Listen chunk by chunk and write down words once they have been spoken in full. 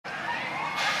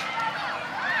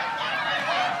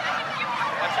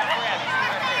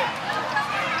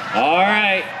All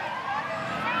right.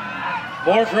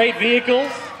 More great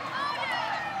vehicles.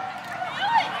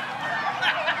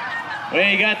 Well,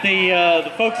 you got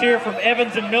the folks here from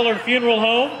Evans and Miller Funeral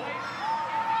Home.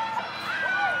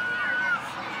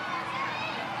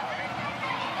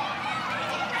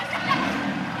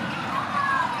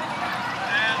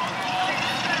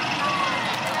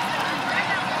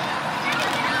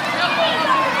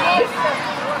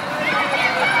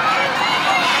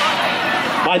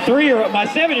 My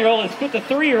 7-year-old has put the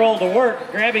 3-year-old to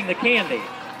work grabbing the candy.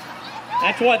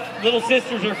 That's what little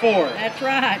sisters are for. That's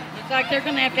right. Looks like they're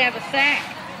going to have a sack.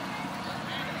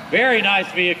 Very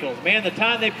nice vehicles. Man, the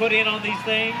time they put in on these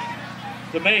things,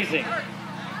 it's amazing.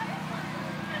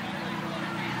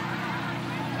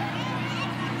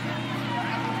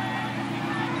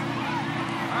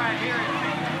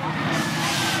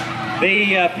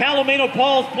 The Palomino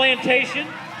Paul's Plantation,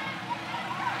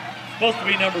 supposed to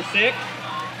be number 6.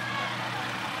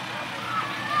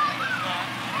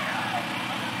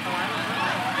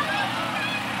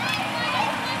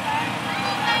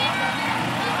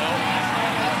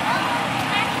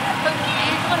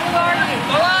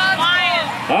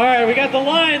 All right, we got the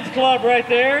Lions Club right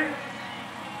there.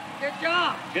 Good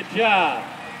job. Good job.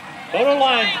 Poteau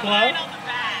Lions Club.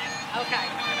 Okay.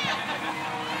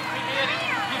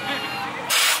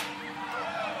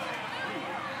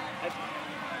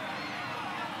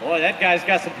 Boy, that guy's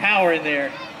got some power in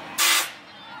there.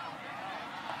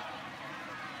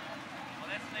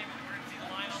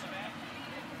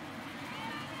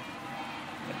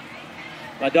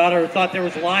 My daughter thought there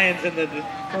was lions in the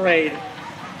parade.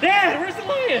 Dad, where's the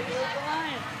lions? Where's the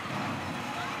lions?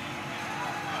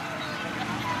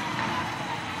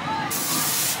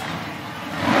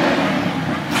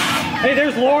 Hey,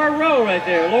 there's Laura Rowe right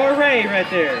there. Laura Ray right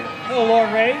there. Hello,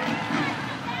 Laura Ray.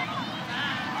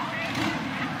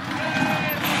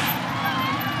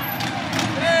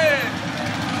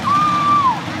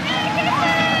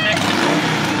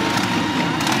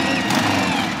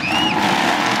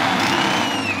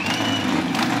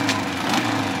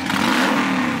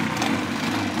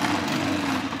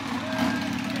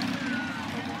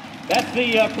 That's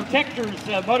the Protectors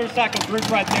motorcycle group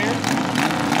right there.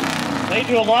 They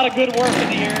do a lot of good work in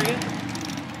the area.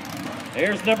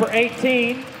 There's number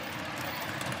 18.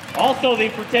 Also the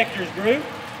Protectors group.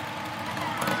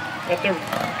 Got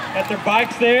their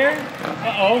bikes there.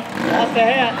 Uh-oh, lost the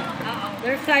hat. Uh-oh,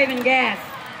 they're saving gas.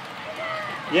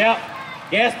 Yep,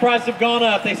 gas prices have gone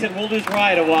up. They said, we'll just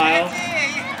ride a while.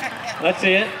 That's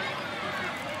it.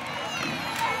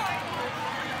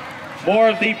 More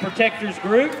of the Protectors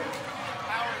group.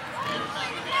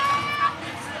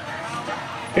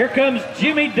 Here comes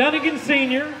Jimmy Dunnigan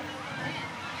Sr.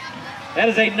 That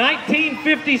is a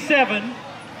 1957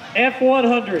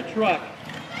 F100 truck.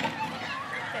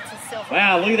 That's a silver.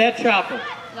 Wow, look at that chopper.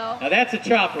 No. Now that's a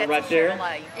chopper That's right a there.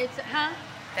 Chevrolet. It's, huh?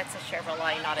 That's a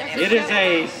Chevrolet, not an It is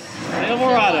a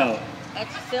Silverado.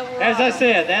 That's a Silverado. As I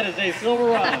said, that is a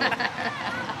Silverado.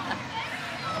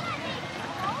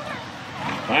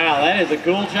 Wow, that is a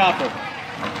cool chopper.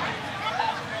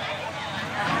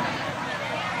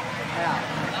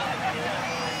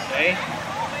 Okay.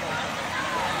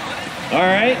 All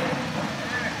right.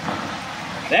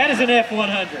 That is an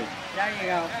F100. There you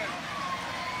go.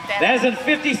 That is a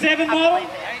 57 model?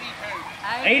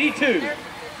 82.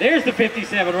 There's the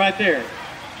 57 right there.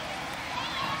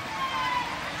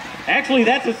 Actually,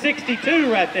 that's a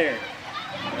 62 right there.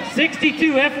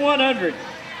 62 F100.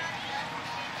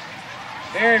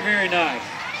 Very, very nice.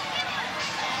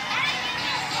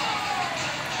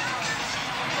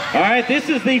 All right, this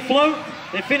is the float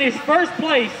that finished first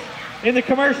place in the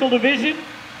commercial division.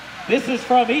 This is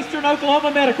from Eastern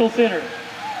Oklahoma Medical Center.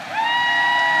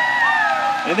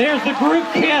 And there's the group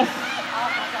Kiss.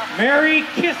 Merry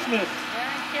Kissmas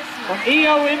from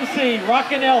EOMC,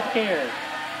 Rockin' Healthcare.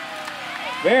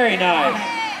 Very nice.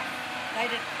 They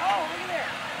did, oh, look at there.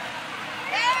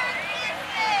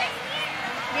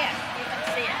 Yes, you can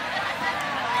see it.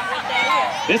 What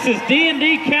that This is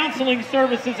D&D Counseling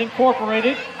Services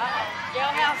Incorporated.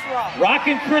 Jailhouse Rock.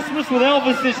 Rockin' Christmas with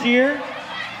Elvis this year.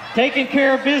 Taking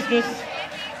care of business.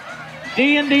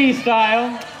 D&D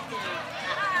style.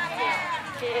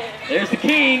 There's the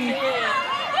king.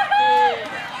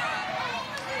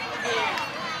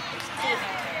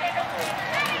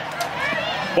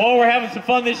 Boy, we're having some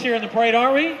fun this year in the parade,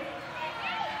 aren't we?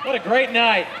 What a great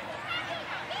night.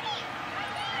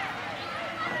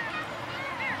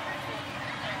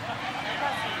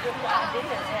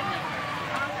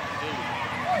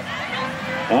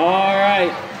 All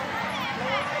right.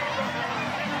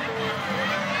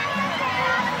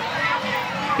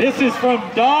 This is from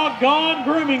Doggone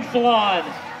Grooming Salon.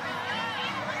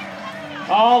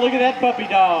 Oh, look at that puppy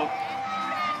dog.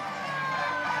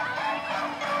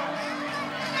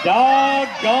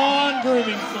 Doggone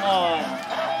grooming salon.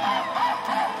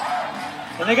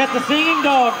 And they got the singing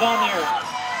dogs on there.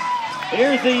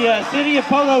 Here's the City of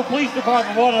Poteau Police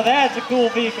Department. Well, now that's a cool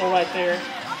vehicle right there.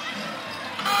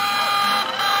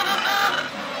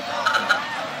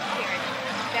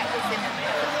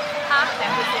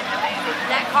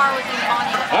 That car was in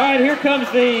Bonnie. All right, here comes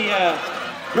the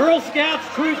Girl Scouts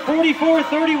Troop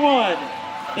 4431,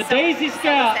 the Daisy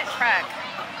Scouts. That truck.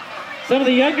 Some of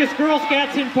the youngest Girl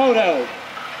Scouts in Poteau,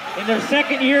 in their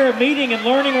second year of meeting and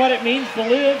learning what it means to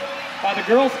live by the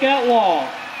Girl Scout law.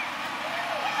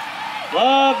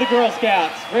 Love the Girl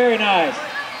Scouts, very nice.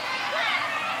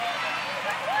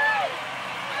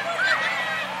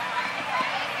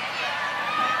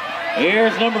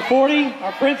 Here's number 40,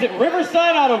 our friends at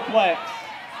Riverside Autoplex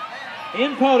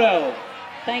in Poteau.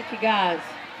 Thank you, guys.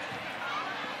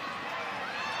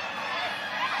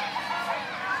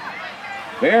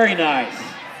 Very nice.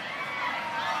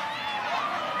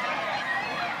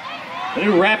 The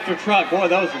new Raptor truck, boy,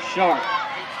 those are sharp.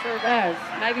 Sure does.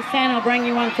 Maybe Santa will bring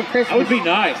you one for Christmas. That would be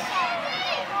nice.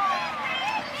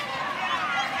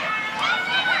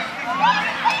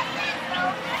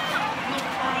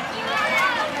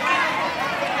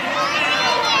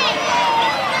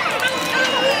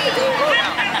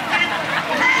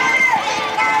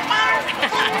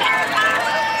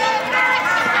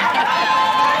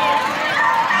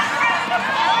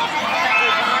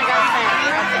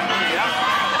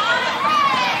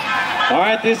 All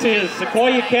right, this is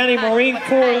Sequoia County Marine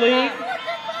Corps League,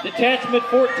 Detachment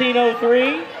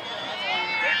 1403.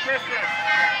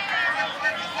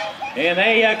 And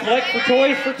they collect for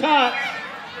toys for tots.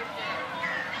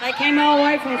 They came all the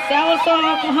way from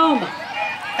Sallisaw, Oklahoma.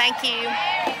 Thank you.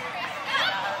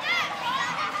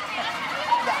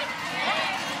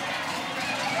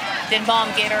 Did Mom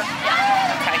get her?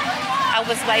 Yeah. Okay. I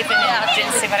was waving and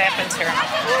didn't see what happened to her.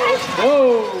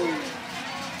 Whoa!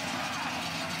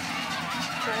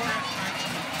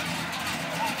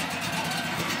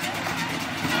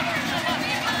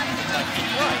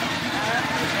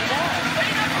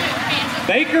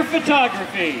 Baker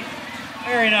Photography.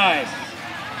 Very nice.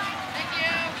 Thank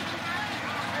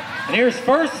you. And here's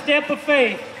First Step of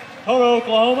Faith, Poteau,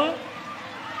 Oklahoma.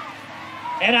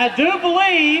 And I do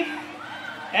believe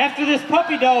after this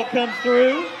puppy dog comes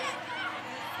through,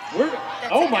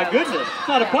 oh my goodness, it's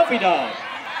not a puppy dog.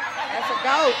 That's a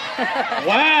goat.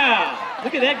 Wow,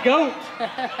 look at that goat.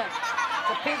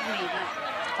 It's a pygmy.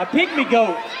 A pygmy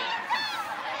goat.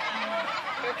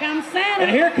 Here comes Santa.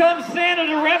 And here comes Santa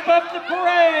to wrap up the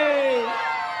parade.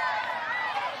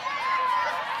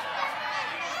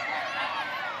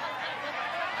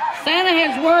 Santa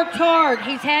has worked hard.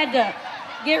 He's had to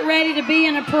get ready to be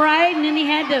in a parade, and then he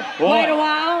had to wait a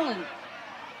while, and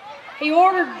he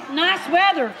ordered nice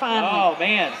weather finally. Oh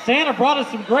man, Santa brought us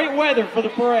some great weather for the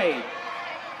parade.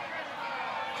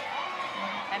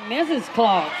 And Mrs.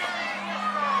 Claus.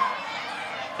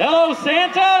 Hello,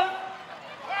 Santa.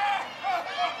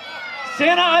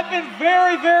 Santa, I've been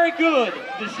very, very good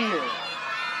this year.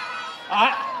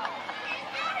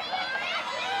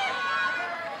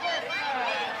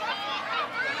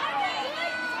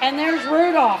 And there's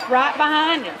Rudolph right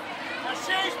behind him.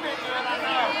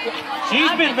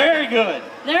 She's been very good.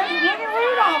 Look at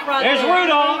Rudolph right There's there.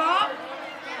 Rudolph.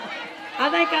 I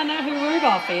think I know who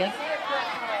Rudolph is.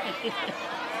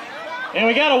 And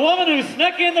we got a woman who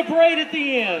snuck in the parade at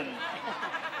the end.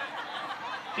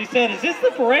 She said, "Is this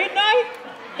the parade night?"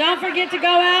 Don't forget to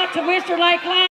go out to Whistler Lake Line.